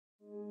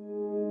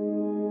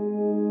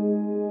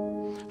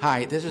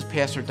Hi, this is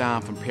Pastor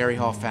Don from Perry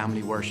Hall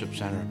Family Worship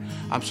Center.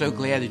 I'm so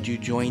glad that you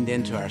joined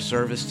into our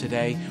service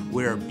today.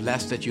 We're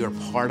blessed that you're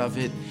a part of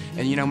it.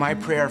 And you know, my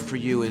prayer for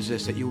you is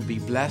this, that you will be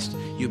blessed,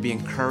 you'll be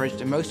encouraged,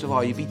 and most of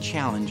all, you'll be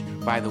challenged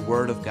by the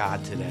Word of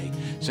God today.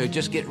 So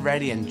just get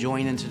ready and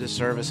join into the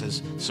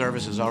services.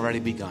 Service has already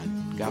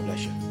begun. God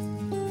bless you.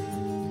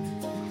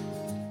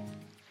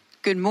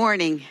 Good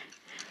morning.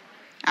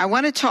 I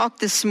want to talk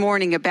this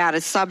morning about a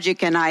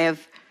subject, and I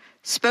have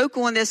spoke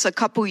on this a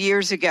couple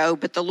years ago,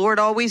 but the Lord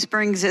always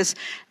brings this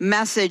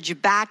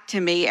message back to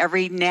me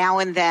every now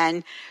and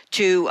then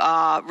to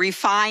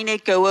refine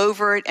it, go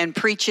over it, and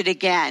preach it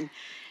again.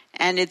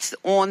 And it's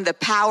on the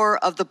power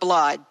of the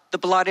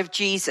blood of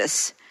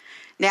Jesus.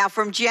 Now,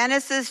 from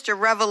Genesis to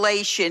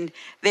Revelation,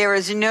 there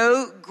is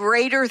no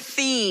greater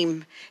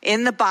theme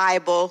in the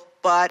Bible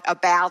but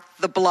about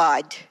the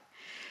blood.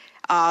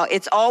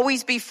 It's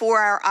always before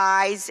our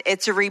eyes.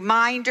 It's a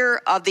reminder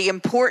of the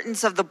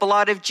importance of the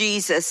blood of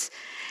Jesus.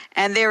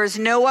 And there is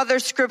no other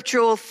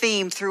scriptural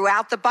theme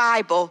throughout the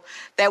Bible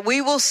that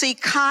we will see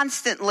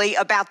constantly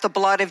about the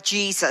blood of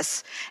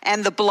Jesus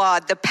and the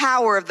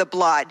power of the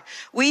blood.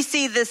 We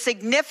see the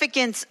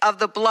significance of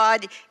the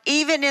blood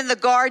even in the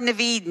Garden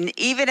of Eden,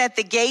 even at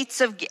the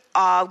gates of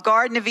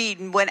Garden of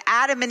Eden when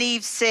Adam and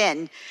Eve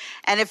sinned.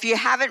 And if you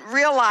haven't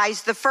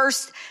realized, the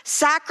first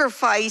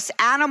sacrifice,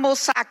 animal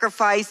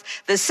sacrifice,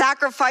 the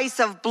sacrifice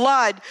of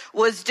blood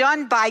was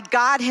done by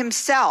God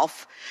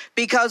himself.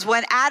 Because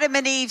when Adam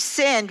and Eve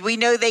sinned, we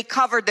know they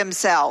covered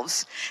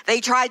themselves.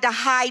 They tried to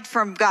hide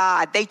from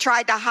God. They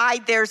tried to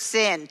hide their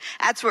sin.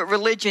 That's what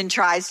religion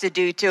tries to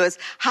do to us,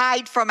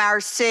 hide from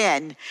our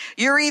sin.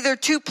 You're either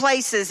two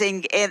places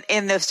in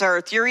this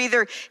earth. You're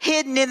either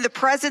hidden in the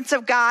presence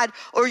of God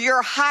or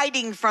you're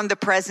hiding from the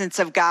presence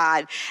of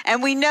God.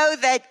 And we know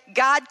that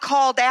God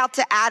called out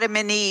to Adam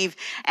and Eve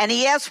and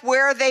he asked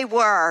where they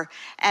were,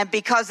 and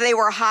because they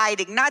were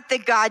hiding. Not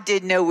that God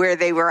didn't know where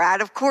they were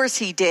at, of course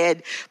he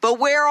did, but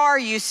where are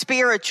you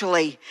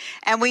spiritually?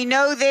 And we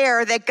know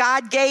there that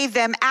God gave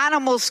them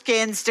animal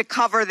skins to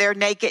cover their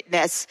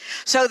nakedness.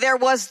 So there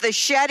was the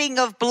shedding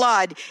of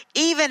blood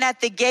even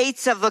at the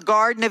gates of the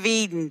Garden of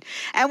Eden.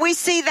 And we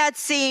see that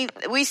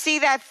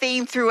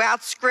theme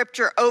throughout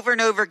Scripture over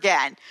and over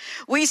again.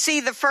 We see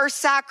the first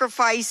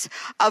sacrifice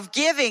of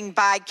giving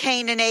by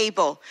Cain and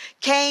Abel.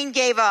 Cain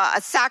gave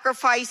a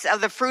sacrifice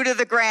of the fruit of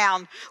the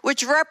ground,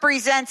 which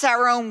represents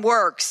our own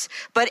works.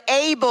 But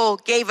Abel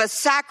gave a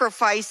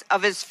sacrifice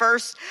of his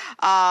first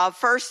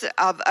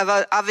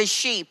of his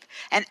sheep,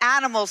 an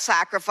animal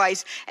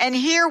sacrifice. And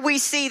here we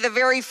see the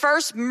very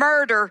first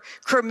murder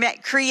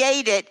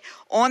created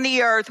on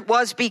the earth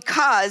was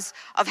because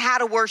of how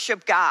to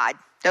worship God.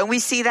 Don't we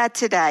see that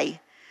today?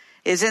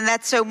 Isn't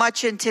that so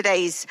much in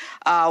today's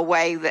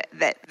way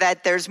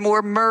that there's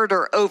more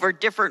murder over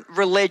different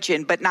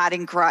religion, but not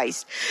in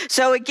Christ?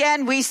 So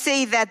again, we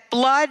see that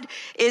blood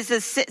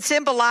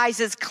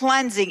symbolizes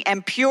cleansing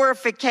and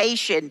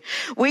purification.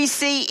 We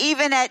see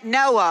even at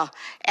Noah,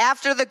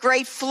 after the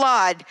great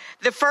flood,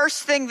 the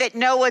first thing that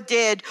Noah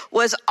did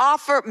was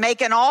make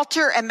an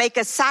altar and make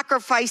a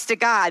sacrifice to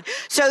God.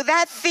 So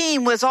that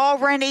theme was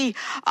already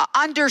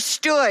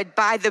understood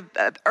by the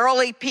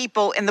early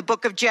people in the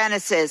book of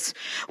Genesis.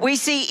 We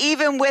see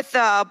even with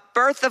the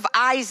birth of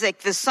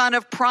Isaac, the son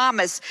of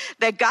promise,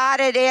 that God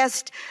had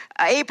asked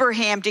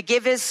Abraham to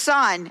give his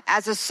son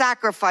as a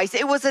sacrifice.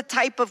 It was a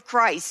type of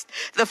Christ,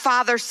 the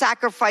father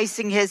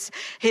sacrificing his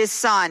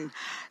son.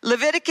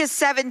 Leviticus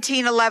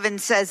 17:11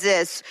 says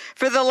this,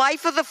 "For the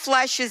life of the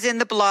flesh is in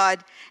the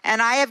blood, and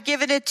I have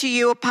given it to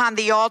you upon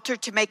the altar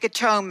to make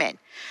atonement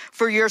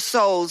for your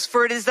souls.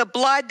 For it is the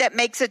blood that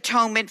makes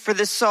atonement for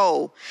the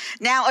soul."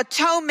 Now,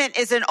 atonement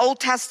is an Old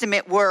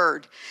Testament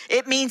word.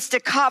 It means to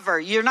cover.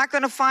 You're not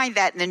going to find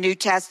that in the New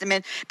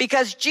Testament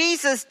because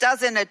Jesus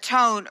doesn't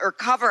atone or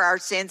cover our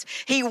sins.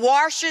 He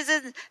washes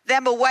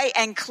them away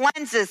and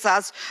cleanses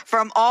us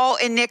from all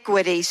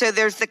iniquity. So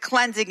there's the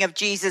cleansing of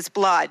Jesus'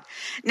 blood.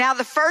 Now,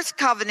 the first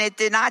covenant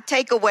did not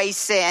take away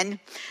sin,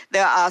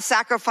 the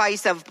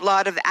sacrifice of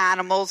blood of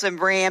animals and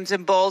rams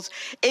and bulls.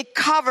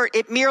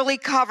 It merely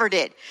covered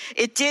it.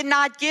 It did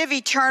not give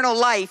eternal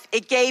life.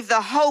 It gave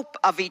the hope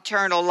of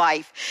eternal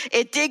life.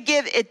 It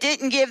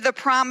didn't give the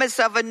promise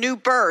of a new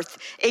birth.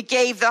 It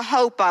gave the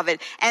hope of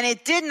it. And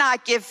it did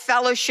not give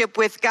fellowship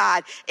with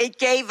God. It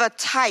gave a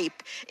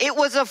type. It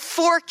was a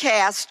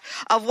forecast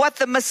of what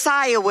the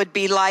Messiah would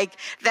be like,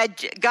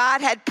 that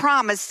God had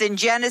promised in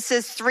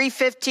Genesis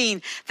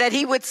 3:15 that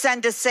he would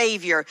send a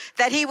savior,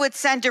 that he would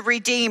send a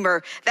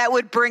redeemer that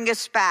would bring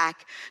us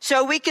back.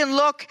 So we can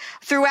look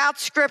throughout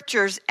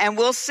scriptures and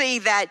we'll see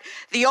that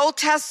the Old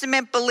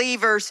Testament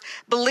believers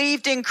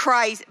believed in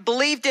Christ,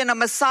 believed in a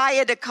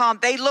Messiah to come.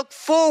 They looked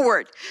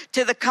forward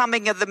to the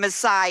coming of the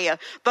Messiah.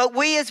 But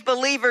we as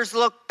believers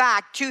look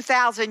back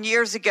 2,000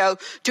 years ago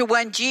to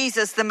when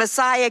Jesus, the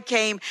Messiah,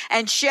 came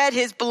and shed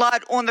his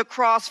blood on the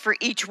cross for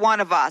each one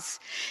of us.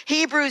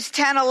 Hebrews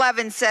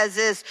 10:11 says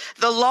this,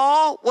 "The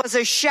law was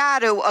a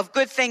shadow of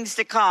good things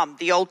to come,"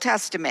 the Old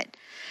Testament.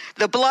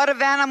 The blood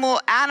of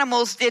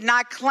animals did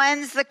not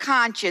cleanse the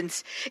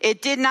conscience.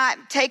 It did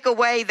not take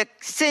away the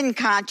sin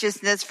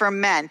consciousness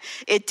from men.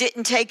 It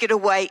didn't take it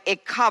away.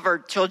 It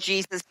covered till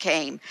Jesus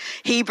came.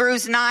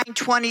 Hebrews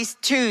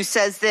 9:22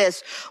 says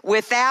this,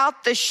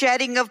 without the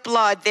shedding of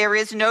blood, there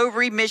is no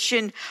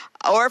remission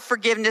or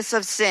forgiveness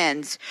of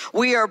sins.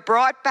 We are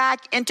brought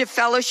back into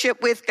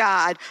fellowship with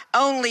God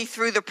only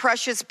through the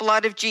precious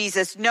blood of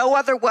Jesus. No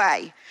other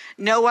way.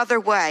 No other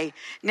way.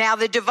 Now,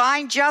 the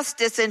divine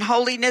justice and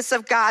holiness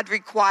of God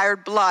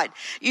required blood.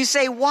 You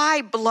say,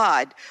 why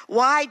blood?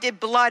 Why did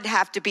blood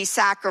have to be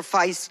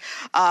sacrificed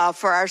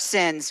for our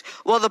sins?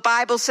 Well, the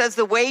Bible says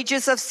the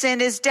wages of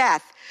sin is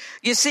death.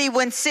 You see,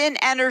 when sin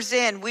enters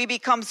in, we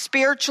become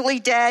spiritually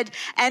dead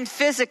and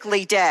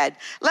physically dead.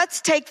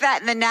 Let's take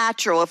that in the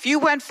natural. If you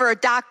went for a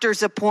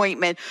doctor's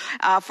appointment,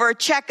 for a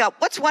checkup,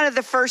 what's one of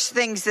the first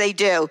things they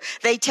do?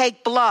 They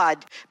take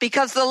blood,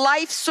 because the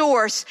life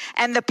source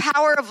and the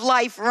power of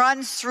life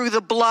runs through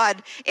the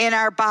blood in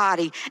our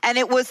body. And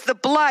it was the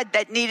blood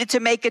that needed to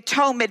make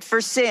atonement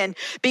for sin,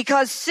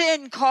 because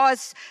sin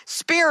caused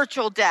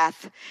spiritual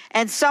death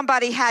and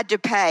somebody had to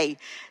pay.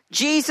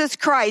 Jesus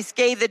Christ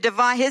gave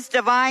his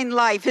divine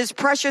life, his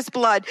precious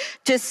blood,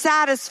 to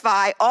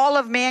satisfy all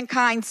of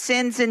mankind's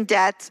sins and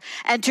debts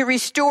and to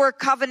restore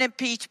covenant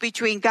peace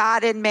between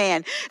God and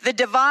man. The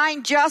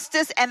divine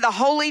justice and the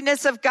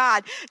holiness of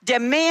God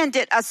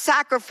demanded a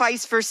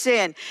sacrifice for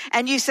sin.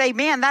 And you say,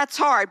 man, that's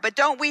hard. But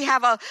don't we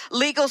have a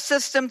legal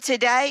system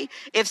today?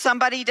 If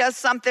somebody does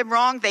something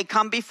wrong, they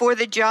come before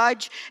the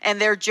judge and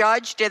they're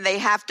judged and they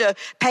have to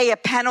pay a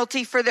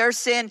penalty for their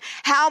sin.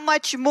 How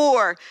much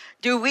more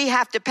do we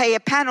have to pay a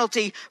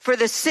penalty for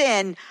the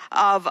sin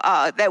of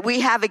that we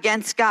have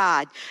against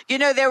God? You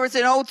know, there was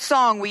an old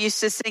song we used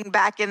to sing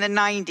back in the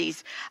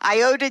 90s.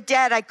 I owed a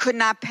debt I could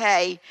not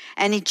pay,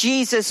 and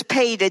Jesus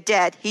paid a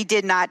debt he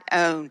did not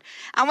own.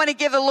 I want to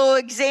give a little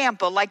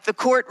example, like the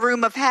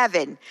courtroom of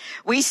heaven.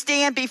 We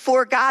stand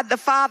before God the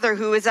Father,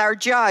 who is our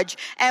judge,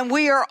 and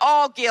we are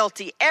all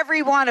guilty.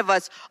 Every one of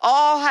us,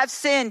 all have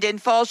sinned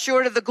and fall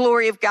short of the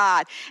glory of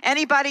God.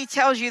 Anybody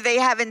tells you they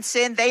haven't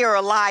sinned, they are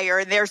a liar,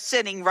 and they're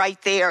sinning right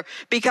there,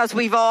 because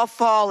we've all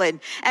fallen.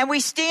 And we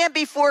stand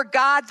before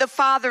God the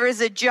Father as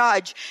a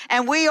judge,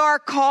 and we are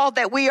called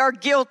that we are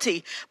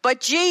guilty. But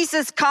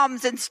Jesus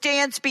comes and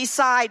stands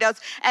beside us,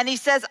 and he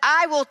says,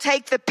 I will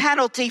take the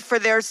penalty for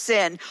their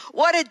sin.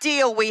 What a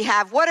deal we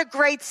have. What a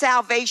great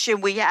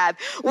salvation we have.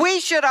 We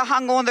should have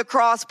hung on the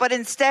cross, but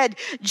instead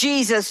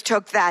Jesus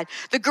took that.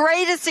 The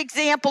greatest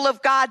example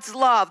of God's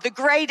love, the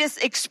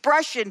greatest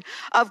expression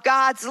of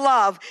God's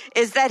love,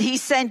 is that he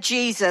sent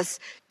Jesus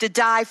to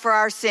die for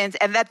our sins,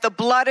 and that the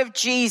blood of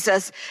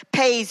Jesus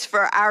pays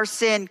for our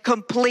sin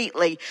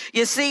completely.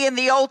 You see, in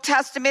the Old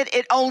Testament,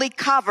 it only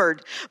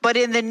covered, but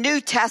in the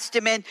New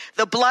Testament,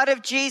 the blood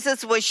of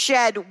Jesus was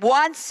shed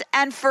once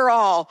and for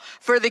all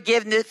for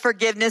the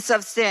forgiveness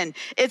of sin.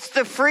 It's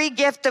the free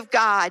gift of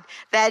God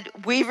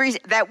that we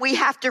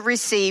have to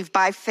receive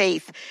by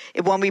faith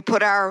when we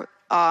put our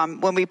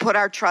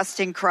trust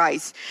in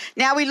Christ.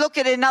 Now we look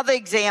at another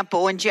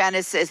example in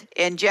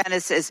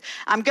Genesis.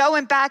 I'm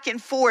going back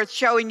and forth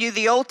showing you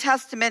the Old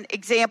Testament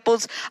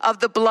examples of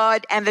the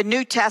blood and the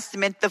New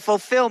Testament, the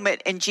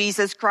fulfillment in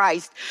Jesus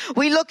Christ.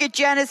 We look at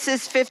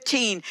Genesis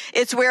 15.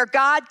 It's where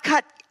God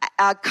cut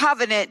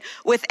covenant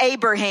with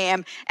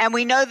Abraham, and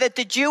we know that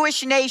the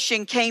Jewish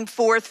nation came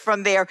forth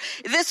from there.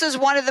 This is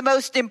one of the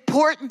most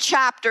important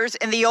chapters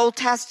in the Old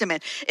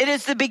Testament. It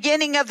is the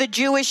beginning of the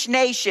Jewish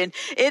nation.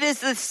 It is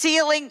the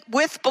sealing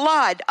with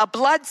blood, a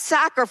blood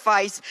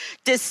sacrifice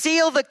to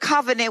seal the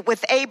covenant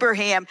with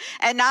Abraham,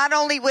 and not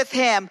only with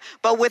him,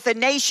 but with a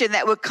nation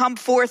that would come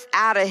forth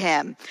out of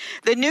him.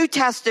 The New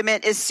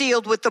Testament is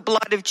sealed with the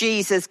blood of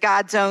Jesus,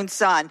 God's own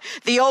Son.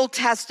 The Old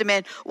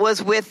Testament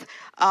was with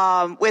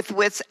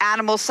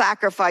animal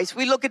sacrifice.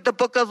 We look at the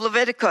book of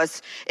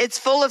Leviticus. It's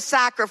full of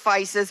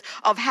sacrifices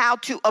of how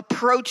to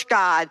approach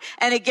God.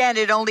 And again,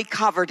 it only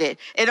covered it.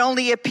 It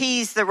only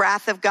appeased the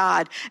wrath of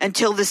God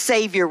until the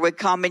Savior would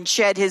come and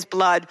shed his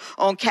blood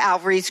on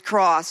Calvary's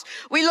cross.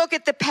 We look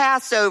at the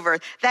Passover,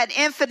 that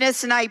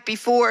infamous night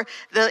before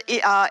the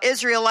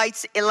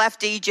Israelites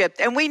left Egypt.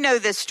 And we know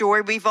this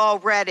story. We've all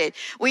read it.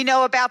 We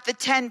know about the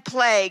 10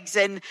 plagues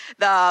and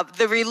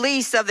the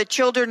release of the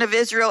children of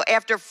Israel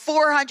after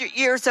 400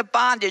 years of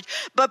bondage.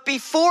 But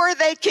before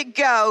they could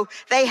go,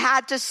 they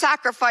had to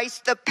sacrifice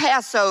the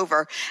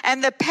Passover.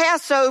 And the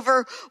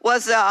Passover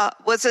was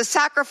a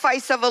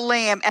sacrifice of a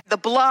lamb, and the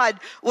blood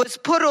was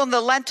put on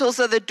the lintels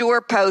of the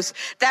doorpost,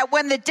 that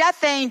when the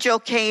death angel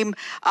came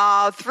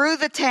through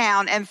the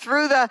town and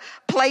through the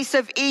place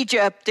of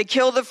Egypt to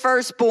kill the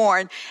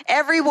firstborn,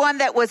 everyone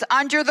that was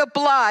under the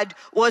blood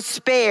was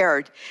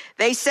spared.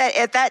 They said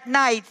at that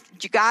night,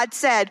 God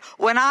said,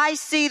 when I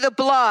see the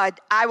blood,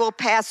 I will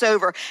pass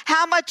over.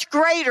 How much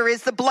greater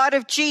is the blood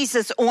of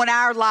Jesus on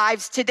our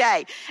lives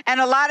today?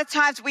 And a lot of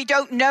times we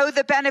don't know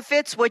the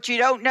benefits. What you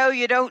don't know,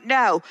 you don't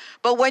know.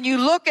 But when you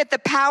look at the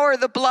power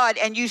of the blood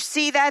and you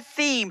see that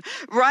theme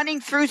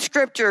running through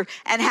Scripture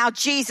and how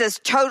Jesus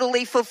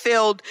totally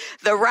fulfilled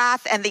the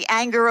wrath and the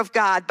anger of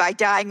God by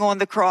dying on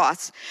the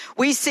cross.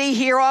 We see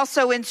here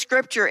also in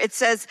Scripture, it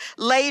says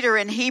later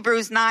in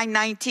Hebrews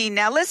 9:19.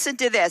 Now listen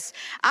to this.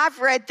 I've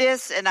read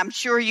this, and I'm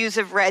sure you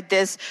have read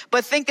this,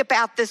 but think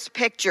about this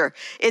picture.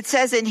 It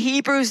says in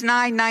Hebrews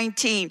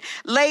 9:19,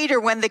 later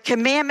when the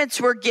commandments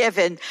were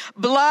given,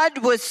 blood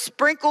was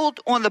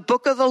sprinkled on the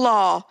book of the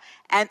law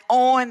and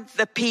on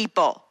the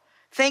people.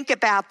 Think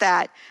about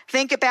that.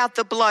 Think about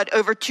the blood.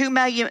 Over 2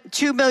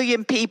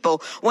 million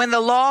people. When the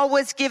law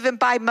was given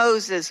by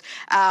Moses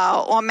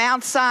on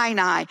Mount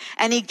Sinai,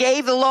 and he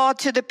gave the law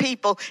to the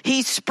people,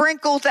 he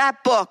sprinkled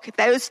that book,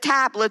 those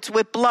tablets,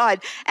 with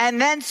blood,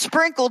 and then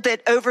sprinkled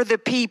it over the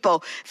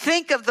people.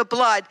 Think of the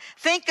blood.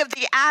 Think of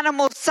the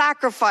animal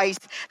sacrifice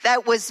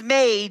that was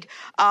made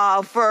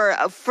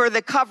for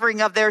the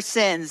covering of their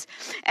sins.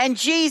 And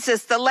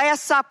Jesus, the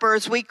Last Supper,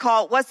 as we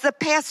call it, was the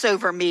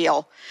Passover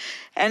meal.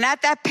 And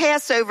at that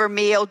Passover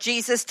meal,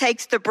 Jesus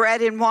takes the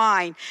bread and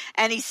wine,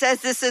 and he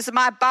says, this is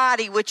my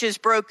body which is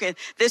broken.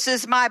 This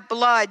is my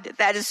blood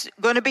that is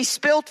going to be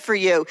spilled for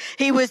you.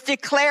 He was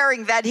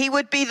declaring that he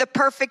would be the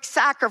perfect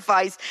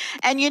sacrifice.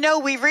 And you know,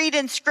 we read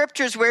in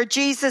scriptures where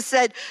Jesus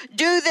said,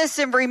 do this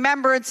in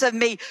remembrance of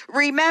me.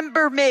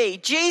 Remember me.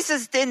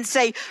 Jesus didn't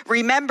say,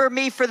 remember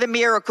me for the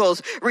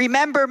miracles.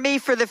 Remember me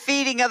for the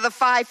feeding of the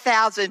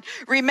 5,000.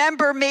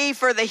 Remember me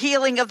for the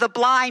healing of the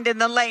blind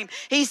and the lame.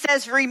 He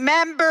says,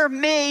 remember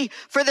me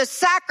for the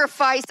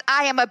sacrifice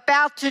I am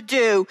about to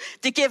do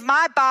to give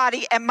my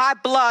body and my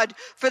blood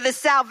for the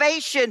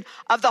salvation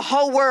of the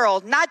whole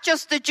world, not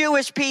just the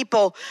Jewish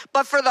people,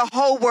 but for the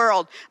whole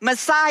world.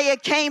 Messiah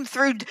came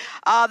through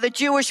the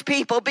Jewish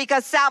people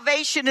because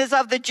salvation is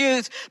of the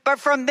Jews, but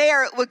from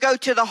there it would go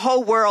to the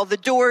whole world. The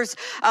doors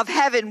of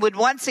heaven would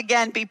once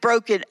again be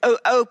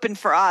open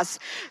for us.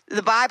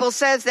 The Bible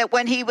says that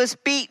when he was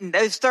beaten,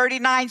 those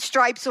 39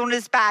 stripes on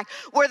his back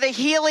were the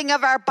healing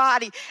of our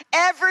body.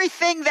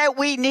 Everything that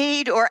we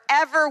need or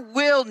ever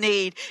will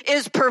need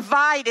is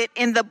provided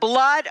in the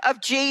blood of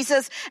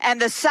Jesus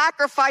and the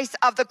sacrifice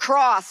of the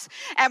cross.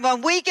 And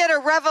when we get a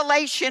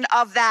revelation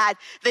of that,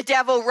 the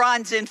devil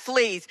runs and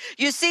flees.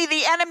 You see,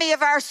 the enemy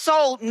of our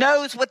soul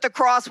knows what the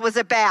cross was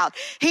about.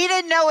 He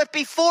didn't know it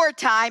before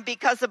time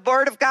because the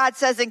word of God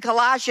says in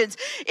Colossians,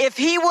 if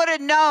he would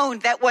have known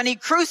that when he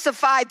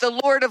crucified the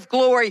Lord of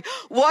glory,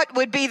 what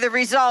would be the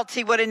results,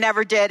 he would have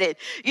never did it.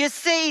 You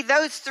see,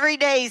 those 3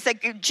 days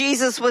that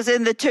Jesus was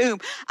in the tomb,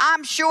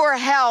 I'm sure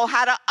hell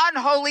had an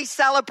unholy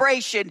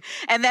celebration.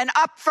 And then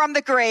up from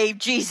the grave,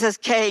 Jesus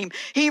came.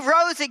 He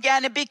rose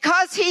again. And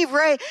because he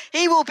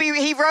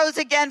rose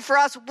again for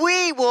us,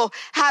 we will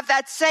have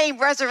that same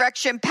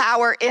resurrection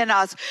power in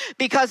us.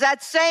 Because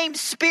that same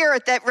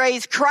spirit that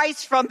raised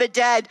Christ from the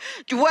dead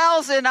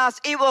dwells in us.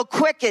 It will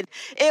quicken.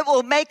 It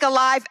will make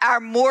alive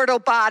our mortal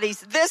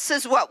bodies. This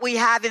is what we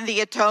have in the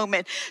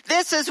atonement.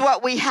 This is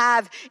what we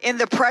have in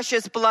the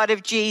precious blood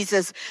of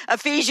Jesus.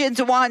 Ephesians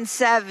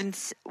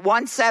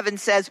 1:7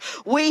 says,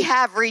 we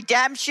have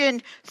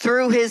redemption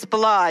through his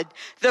blood,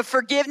 the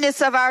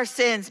forgiveness of our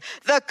sins,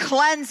 the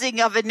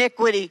cleansing of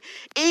iniquity,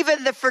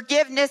 even the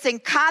forgiveness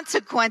and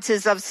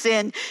consequences of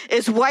sin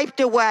is wiped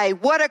away.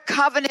 What a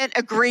covenant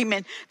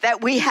agreement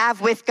that we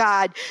have with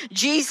God.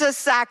 Jesus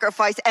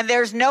sacrificed, and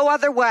there's no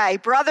other way.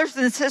 Brothers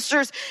and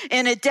sisters,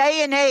 in a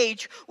day and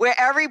age where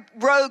every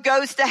road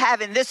goes to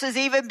heaven, this is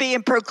even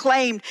being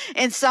proclaimed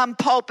in some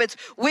pulpits,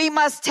 we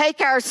must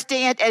take our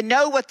stand and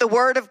know what the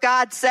word of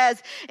God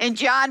says in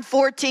John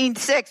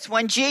 14:6,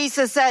 when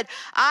Jesus said,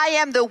 I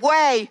am the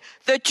way,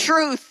 the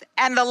truth,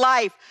 and the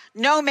life.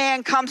 No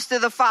man comes to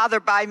the Father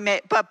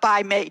but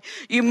by me.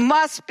 You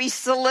must be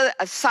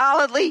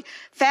solidly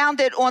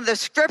founded on the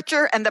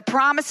scripture and the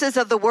promises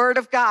of the word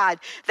of God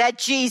that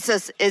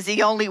Jesus is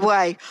the only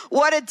way.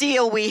 What a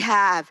deal we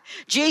have.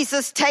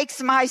 Jesus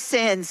takes my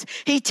sins.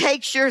 He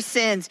takes your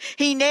sins.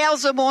 He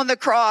nails them on the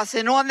cross.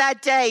 And on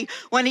that day,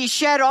 when he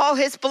shed all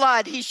his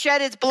blood, he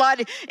shed his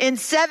blood in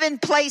 7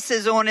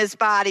 places on his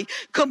body.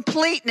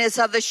 Completeness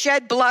of the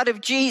shed blood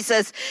of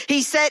Jesus.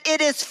 He said,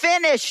 it is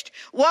finished.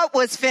 What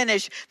was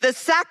finished? The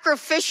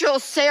sacrificial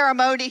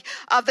ceremony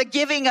of the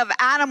giving of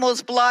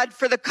animals' blood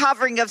for the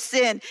covering of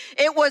sin.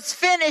 It was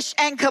finished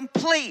and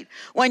complete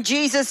when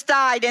Jesus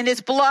died and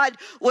his blood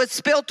was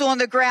spilt on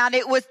the ground.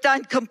 It was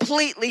done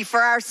completely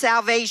for our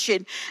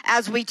salvation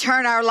as we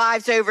turn our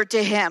lives over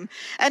to him.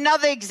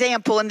 Another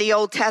example in the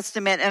Old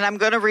Testament, and I'm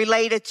going to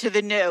relate it to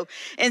the New.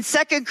 In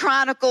 2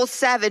 Chronicles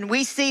 7,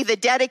 we see the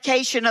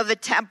dedication of the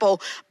temple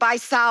by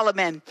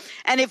Solomon.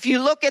 And if you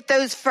look at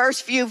those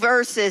first few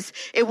verses,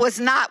 it was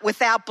not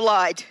without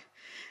blood.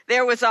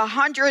 There was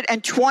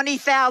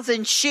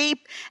 120,000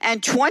 sheep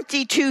and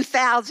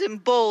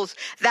 22,000 bulls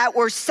that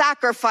were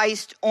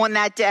sacrificed on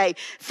that day.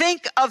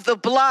 Think of the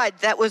blood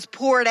that was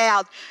poured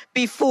out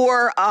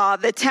before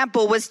the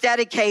temple was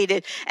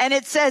dedicated. And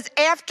it says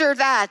after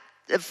that,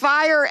 the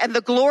fire and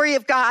the glory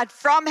of God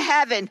from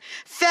heaven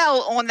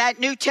fell on that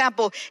new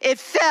temple. It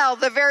fell.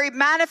 The very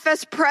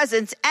manifest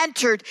presence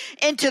entered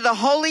into the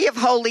Holy of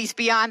Holies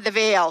beyond the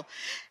veil.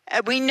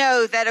 We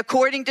know that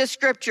according to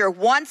Scripture,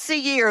 once a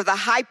year, the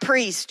high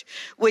priest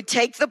would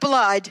take the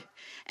blood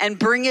and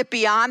bring it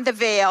beyond the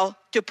veil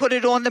to put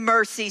it on the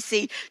mercy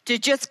seat, to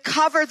just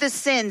cover the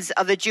sins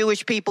of the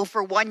Jewish people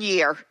for 1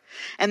 year.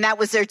 And that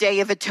was their Day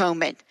of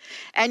Atonement.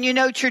 And you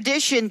know,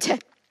 tradition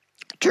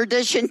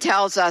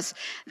tells us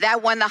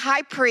that when the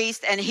high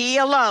priest, and he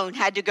alone,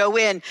 had to go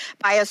in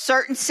by a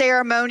certain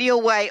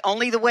ceremonial way,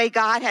 only the way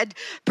God had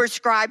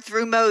prescribed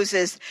through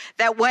Moses,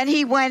 that when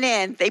he went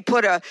in,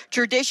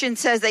 tradition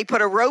says they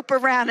put a rope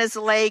around his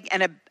leg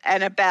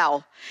and a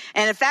bell.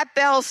 And if that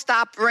bell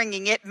stopped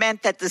ringing, it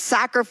meant that the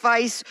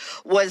sacrifice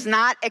was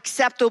not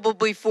acceptable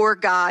before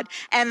God.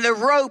 And the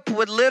rope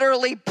would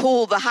literally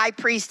pull the high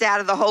priest out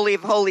of the Holy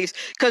of Holies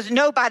because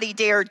nobody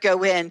dared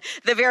go in.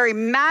 The very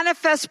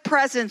manifest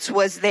presence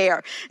was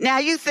there. Now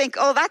you think,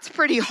 oh, that's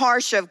pretty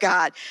harsh of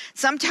God.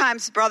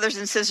 Sometimes, brothers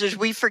and sisters,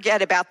 we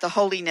forget about the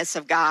holiness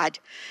of God.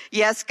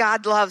 Yes,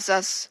 God loves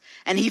us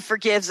and he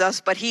forgives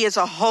us, but he is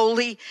a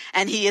holy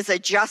and he is a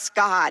just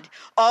God.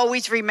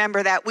 Always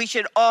remember that. We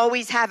should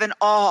always have an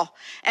awe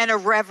and a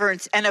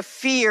reverence and a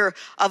fear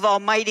of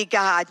Almighty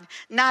God.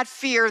 Not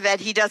fear that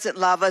he doesn't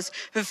love us,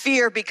 but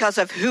fear because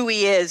of who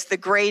he is, the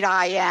great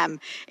I am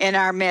in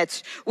our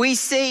midst. We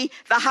see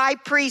the high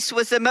priest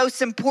was the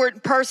most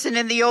important person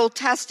in the Old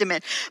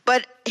Testament,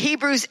 but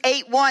Hebrews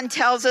 8:1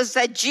 tells us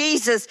that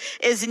Jesus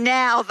is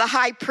now the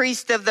high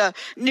priest of the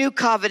new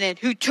covenant,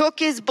 who took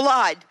his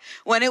blood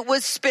when it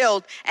was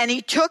spilled, and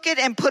he took it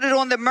and put it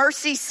on the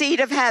mercy seat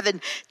of heaven,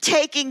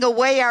 taking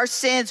away our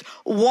sins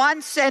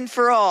once and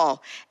for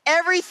all.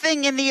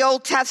 Everything in the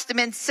Old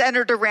Testament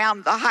centered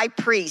around the high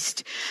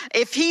priest.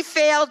 If he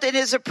failed in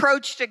his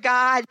approach to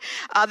God,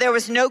 there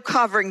was no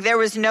covering, there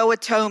was no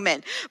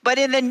atonement. But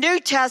in the New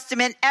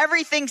Testament,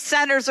 everything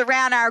centers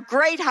around our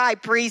great high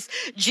priest,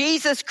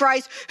 Jesus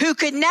Christ, who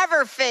could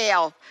never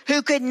fail.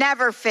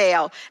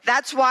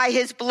 That's why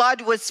his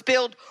blood was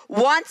spilled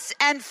once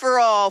and for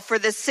all for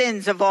the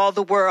sins of all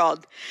the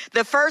world.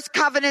 The first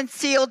covenant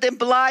sealed in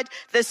blood,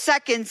 the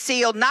second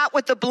sealed not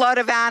with the blood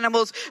of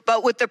animals,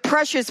 but with the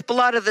precious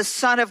blood of the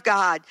Son of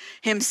God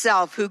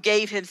himself, who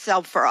gave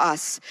himself for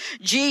us.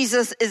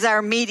 Jesus is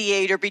our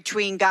mediator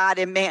between God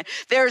and man.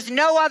 There's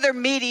no other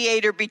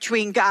mediator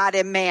between God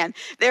and man.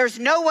 There's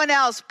no one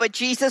else but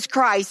Jesus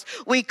Christ.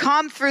 We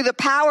come through the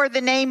power of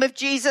the name of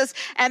Jesus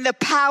and the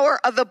power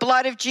of the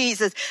blood of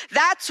Jesus.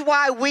 That's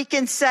why we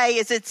can say,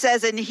 as it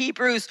says in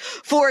Hebrews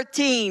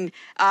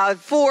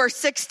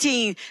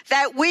 4:16,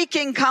 that we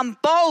can come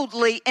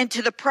boldly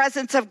into the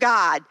presence of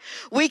God.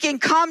 We can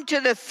come to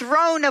the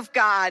throne of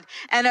God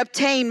and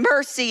obtain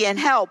mercy and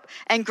help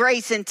and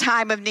grace in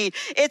time of need.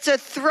 It's a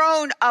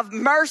throne of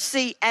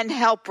mercy and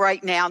help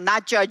right now,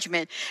 not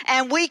judgment.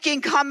 And we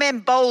can come in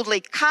boldly,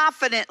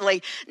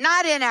 confidently,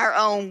 not in our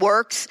own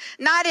works,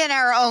 not in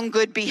our own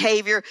good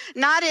behavior,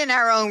 not in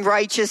our own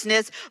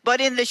righteousness,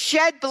 but in the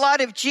shed blood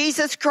of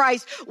Jesus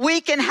Christ.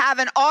 We can have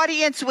an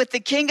audience with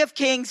the King of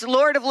Kings,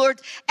 Lord of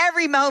Lords,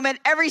 every moment,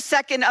 every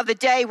second of the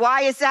day.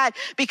 Why is that?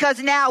 Because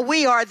now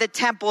we are the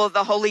temple of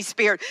the Holy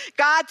Spirit.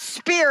 God's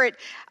Spirit,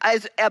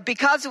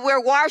 because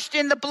we're washed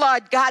in the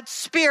blood, God's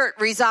Spirit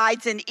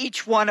resides in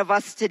each one of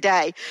us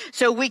today.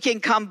 So we can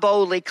come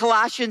boldly.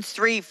 Colossians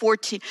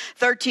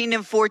 3:13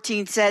 and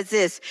 14 says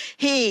this: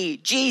 He,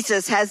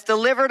 Jesus, has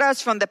delivered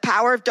us from the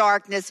power of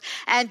darkness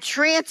and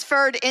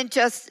transferred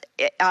us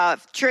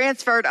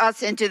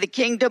into the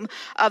kingdom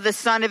of the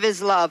Son of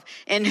his love,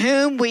 in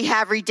whom we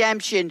have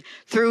redemption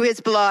through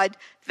his blood,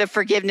 the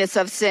forgiveness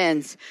of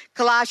sins.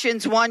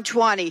 Colossians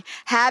 1:20,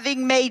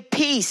 having made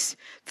peace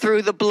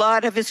through the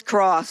blood of his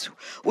cross.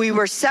 We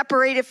were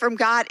separated from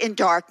God in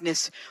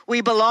darkness.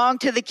 We belong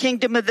to the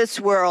kingdom of this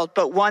world,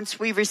 but once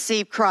we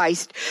receive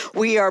Christ,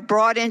 we are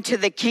brought into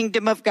the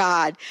kingdom of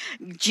God.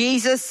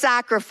 Jesus'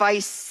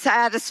 sacrifice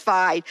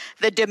satisfied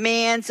the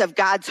demands of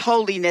God's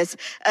holiness,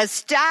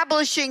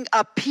 establishing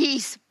a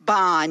peace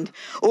bond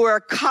or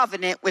a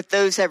covenant with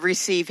those that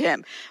receive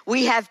him.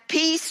 We have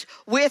peace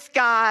with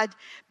God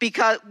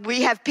because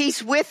we have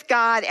peace with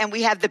God, and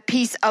we have the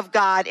peace of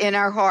God in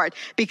our heart.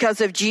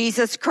 Because of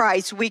Jesus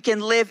Christ, we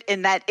can live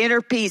in that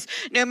inner peace.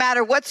 No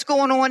matter what's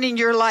going on in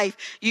your life,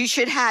 you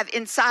should have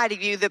inside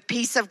of you the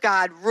peace of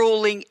God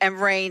ruling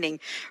and reigning.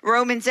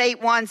 Romans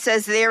 8:1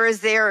 says, there is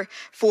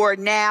therefore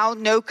now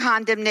no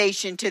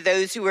condemnation to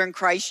those who are in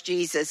Christ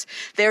Jesus.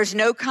 There's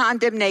no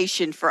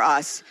condemnation for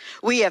us.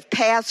 We have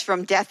passed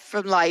from death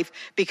from life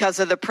because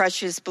of the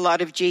precious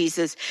blood of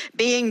Jesus.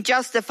 Being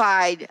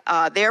justified,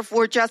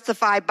 therefore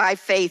justified by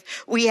faith,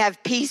 we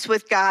have peace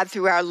with God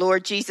through our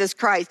Lord Jesus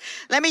Christ.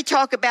 Let me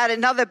talk about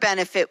another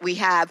benefit we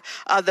have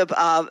of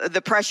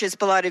the precious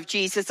blood of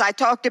Jesus. I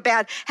talked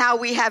about how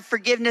we have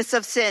forgiveness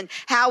of sin,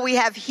 how we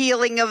have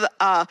healing of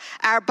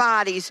our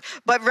bodies.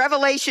 But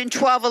Revelation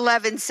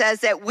 12:11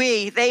 says that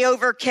they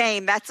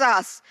overcame, that's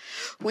us.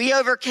 We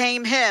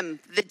overcame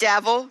him, the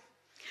devil,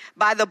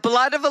 by the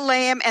blood of a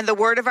lamb and the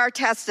word of our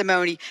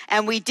testimony.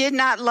 And they did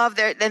not love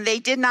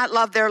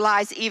their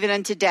lives even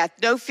unto death.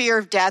 No fear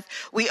of death.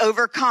 We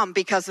overcome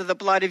because of the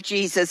blood of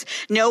Jesus.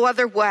 No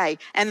other way.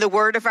 And the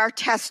word of our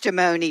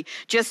testimony.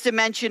 Just to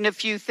mention a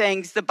few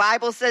things. The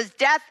Bible says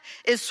death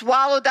is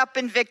swallowed up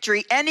in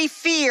victory. Any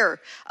fear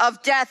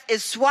of death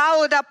is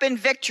swallowed up in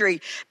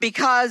victory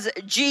because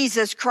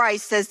Jesus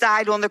Christ has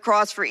died on the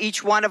cross for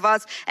each one of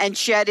us and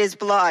shed his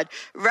blood.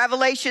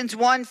 Revelations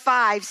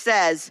 1:5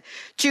 says,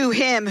 to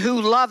him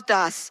who loved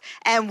us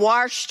and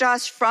washed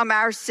us from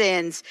our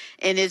sins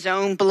in his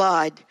own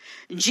blood.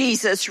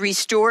 Jesus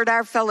restored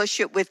our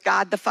fellowship with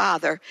God the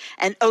Father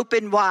and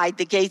opened wide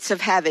the gates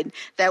of heaven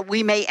that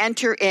we may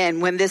enter in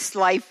when this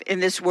life in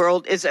this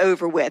world is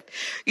over with.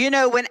 You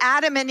know, when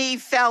Adam and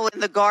Eve fell in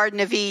the Garden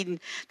of Eden,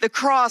 the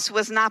cross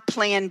was not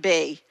plan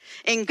B.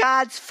 In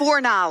God's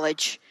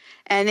foreknowledge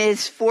and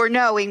his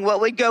foreknowing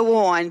what would go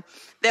on,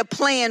 the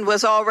plan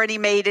was already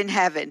made in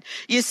heaven.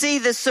 You see,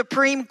 the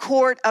Supreme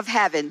Court of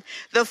heaven,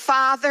 the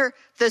Father,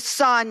 the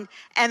Son,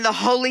 and the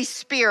Holy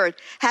Spirit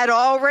had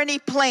already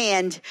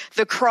planned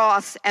the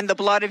cross and the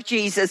blood of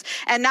Jesus.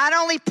 And not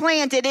only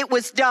planned it, it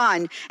was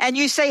done. And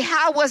you say,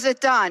 how was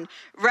it done?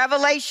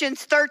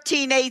 Revelations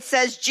 13:8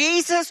 says,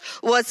 Jesus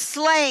was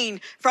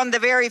slain from the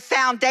very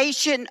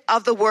foundation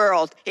of the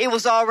world. It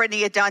was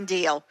already a done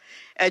deal.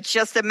 It's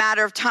just a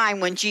matter of time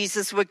when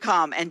Jesus would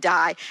come and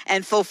die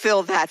and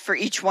fulfill that for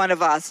each one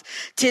of us.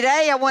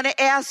 Today, I want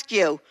to ask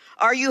you,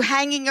 are you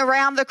hanging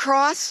around the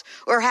cross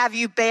or have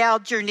you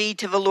bowed your knee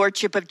to the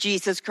Lordship of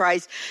Jesus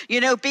Christ?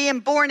 You know, being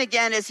born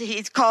again is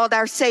he's called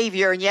our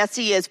Savior, and yes,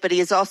 he is, but he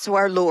is also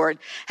our Lord.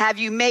 Have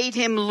you made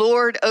him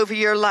Lord over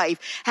your life?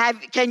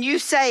 Can you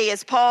say,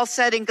 as Paul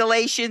said in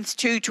Galatians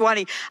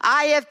 2:20,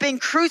 I have been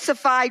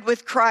crucified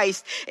with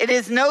Christ. It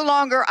is no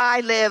longer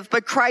I live,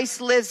 but Christ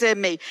lives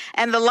in me.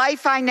 And the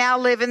life I now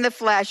live in the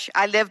flesh,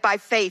 I live by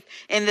faith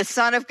in the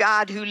Son of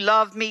God who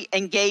loved me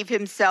and gave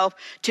himself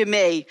to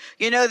me.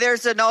 You know,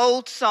 there's an old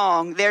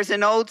song.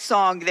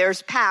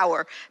 There's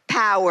power,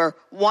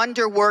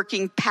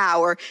 wonder-working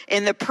power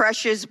in the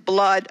precious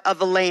blood of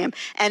the Lamb.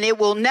 And it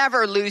will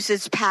never lose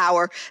its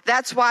power.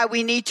 That's why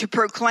we need to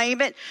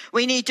proclaim it.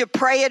 We need to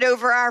pray it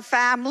over our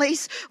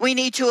families. We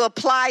need to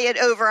apply it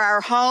over our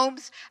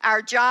homes,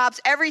 our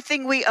jobs,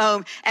 everything we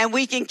own. And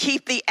we can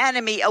keep the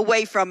enemy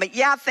away from it.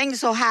 Yeah,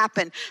 things will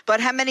happen. But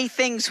how many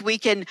things we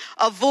can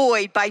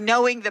avoid by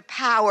knowing the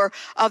power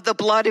of the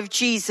blood of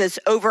Jesus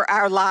over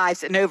our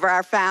lives and over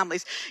our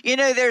families. You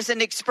know, there's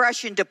an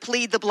expression to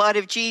plead the blood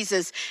of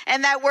Jesus.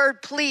 And that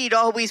word plead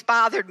always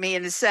bothered me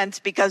in a sense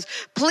because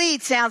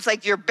plead sounds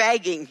like you're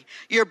begging.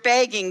 You're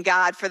begging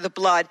God for the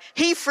blood.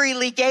 He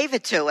freely gave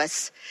it to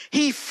us.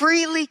 He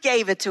freely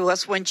gave it to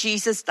us when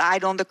Jesus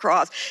died on the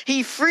cross.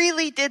 He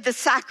freely did the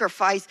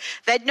sacrifice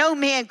that no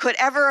man could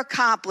ever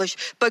accomplish,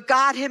 but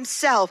God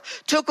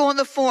himself took on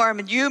the form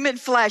in human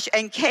flesh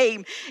and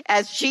came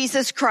as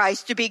Jesus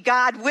Christ to be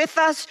God with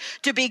us,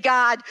 to be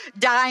God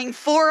dying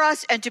for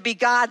us, and to be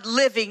God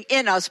living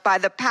in us by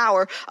the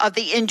power of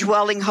the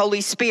indwelling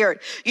Holy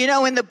Spirit. You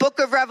know, in the book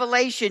of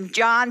Revelation,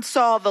 John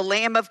saw the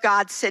Lamb of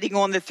God sitting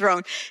on the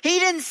throne. He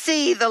didn't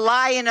see the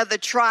Lion of the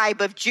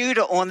tribe of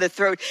Judah on the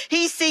throne.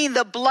 He's seen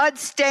the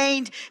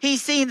blood-stained,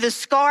 he's seen the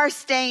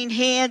scar-stained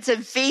hands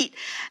and feet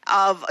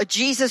of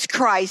Jesus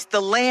Christ,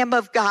 the Lamb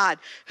of God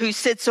who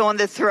sits on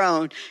the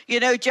throne. You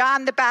know,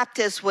 John the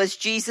Baptist was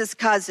Jesus'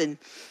 cousin.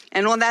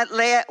 And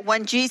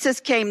when Jesus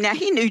came, now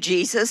he knew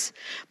Jesus,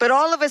 but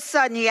all of a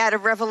sudden he had a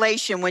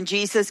revelation when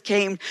Jesus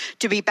came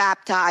to be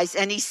baptized.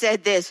 And he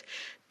said this,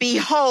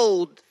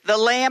 behold, the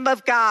Lamb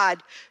of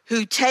God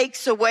who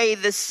takes away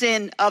the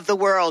sin of the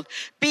world.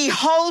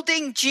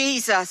 Beholding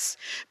Jesus,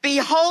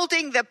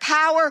 beholding the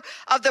power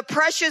of the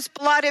precious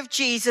blood of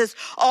Jesus,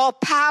 all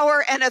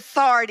power and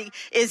authority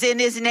is in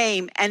his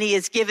name, and he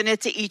has given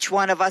it to each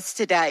one of us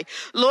today.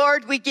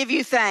 Lord, we give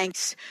you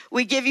thanks.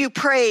 We give you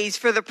praise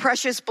for the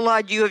precious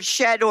blood you have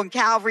shed on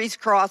Calvary's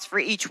cross for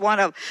each one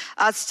of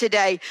us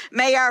today.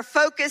 May our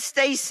focus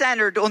stay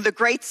centered on the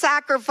great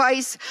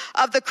sacrifice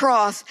of the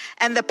cross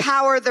and the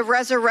power of the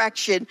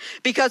resurrection,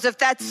 because if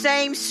that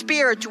same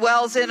Spirit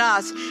dwells in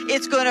us,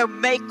 it's going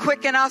to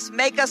quicken us,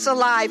 make us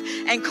alive,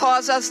 and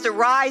cause us to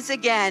rise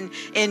again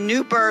in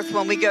new birth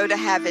when we go to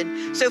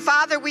heaven. So,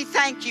 Father, we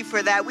thank you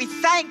for that. We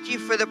thank you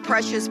for the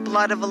precious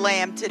blood of a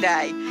lamb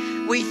today.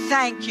 We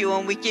thank you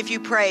and we give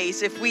you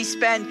praise. If we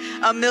spend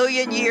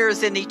 1,000,000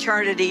 years in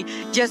eternity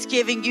just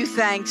giving you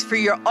thanks for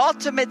your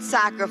ultimate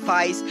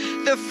sacrifice,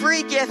 the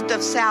free gift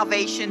of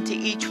salvation to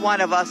each one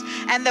of us,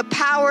 and the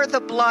power of the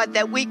blood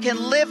that we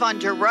can live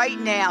under right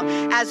now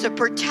as a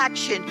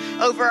protection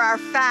over our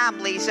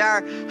families,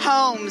 our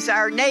homes,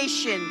 our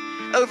nation,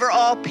 over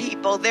all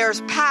people.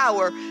 There's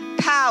power,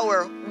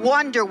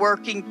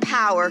 wonder-working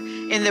power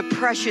in the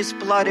precious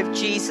blood of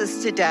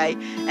Jesus today.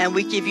 And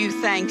we give you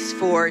thanks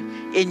for it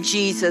in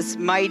Jesus'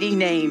 mighty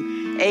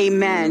name.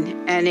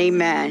 Amen and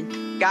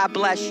amen. God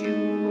bless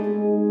you.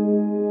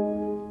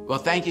 Well,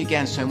 thank you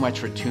again so much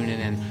for tuning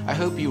in. I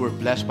hope you were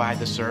blessed by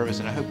the service,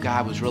 and I hope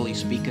God was really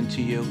speaking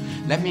to you.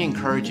 Let me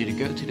encourage you to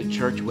go to the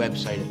church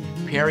website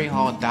at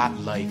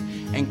perryhall.life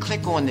and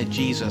click on the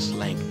Jesus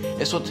link.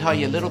 This will tell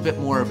you a little bit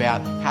more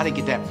about how to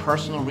get that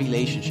personal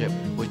relationship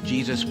with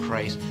Jesus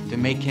Christ to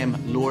make him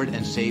Lord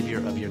and Savior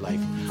of your life.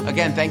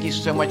 Again, thank you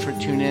so much for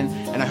tuning in,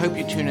 and I hope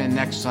you tune in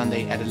next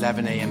Sunday at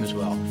 11 a.m. as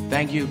well.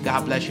 Thank you.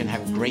 God bless you, and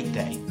have a great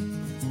day.